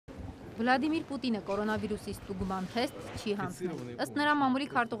Վլադիմիր Պուտինը կորոնավիրուսի ստուգման թեստ չի հանձնել։ Ըստ նրա մամուլի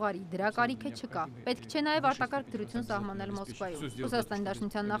քարտուղարի, դրա կարիքը չկա։ Պետք չէ նաև արտակարգ դրություն սահմանել Մոսկվայում։ Ռուսաստանի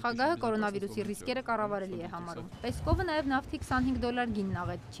Դաշնության նախագահը կորոնավիրուսի ռիսկերը կառավարելի է համարում։ Պեսկովը նաև նավթի $25 գինն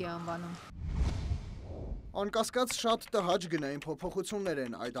աղետ չի անվանում։ Անկասկած շատ տհաճ գնային փոփոխություններ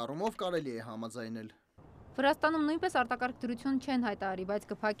են, այդ առումով կարելի է համաձայնել։ Վրաստանում նույնպես արտակարգ դրություն չեն հայտարարի, բայց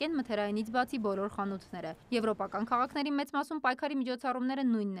կփակեն մթերայինից բացի բոլոր խանութները։ Եվրոպական քաղաքների մեծ մասում պայքարի միջոցառումները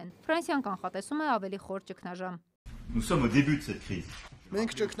նույնն են։ Ֆրանսիան կանխատեսում է ավելի խոր ճգնաժամ։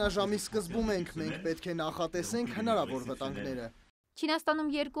 Մենք ճգնաժամի սկզբում ենք, մենք պետք է նախատեսենք հնարավոր վտանգները։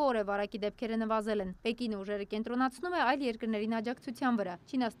 Չինաստանում 2 օր է վարակի դեպքերը նվազել են։ Պեկինը ուժերը կենտրոնացնում է այլ երկրներին աջակցության վրա։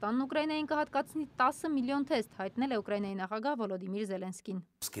 Չինաստանն Ուկրաինային կհատկացնի 10 միլիոն թեստ, հայտնել է Ուկրաինայի նախագահ Վլադիմիր Զելենսկին։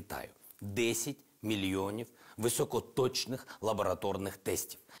 10 миллионов высокоточных лабораторных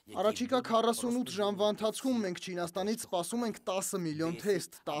тестов. Առաջիկա 48 ժամվա ընթացքում մենք Չինաստանից սպասում ենք 10 միլիոն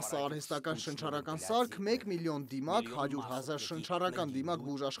թեստ, 10 արհեստական շնչառական սարք, 1 միլիոն դիմակ, 100,000 շնչառական դիմակ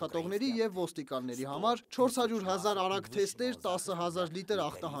բուժաշխատողների եւ ոստիկանների համար, 400,000 արագ թեստեր, 10,000 լիտր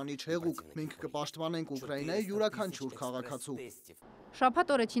ախտահանիչ հեղուկ։ Մենք կպաշտպանենք Ուկրաինայի յուրաքանչյուր քաղաքացու։ Շաբաթ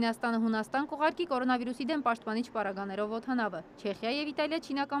օրը Չինաստանը Հունաստան կուղարկի կորոնավիրուսի դեմ պաշտպանիչ պարագաներով օդանավը։ Չեխիա եւ Իտալիա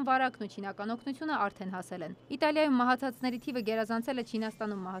չինական վարակն ու չինական օգնությունը արդեն հասել են։ Իտալիայում մահացածների թիվը գերազանցել է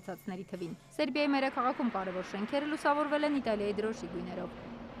Չինաստանում մահացածների թվին։ Սերբիայի մայրաքաղաքում կարևոր շենքերը լուսավորվել են Իտալիայի դրոշի գույներով։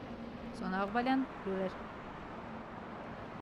 Լուրեր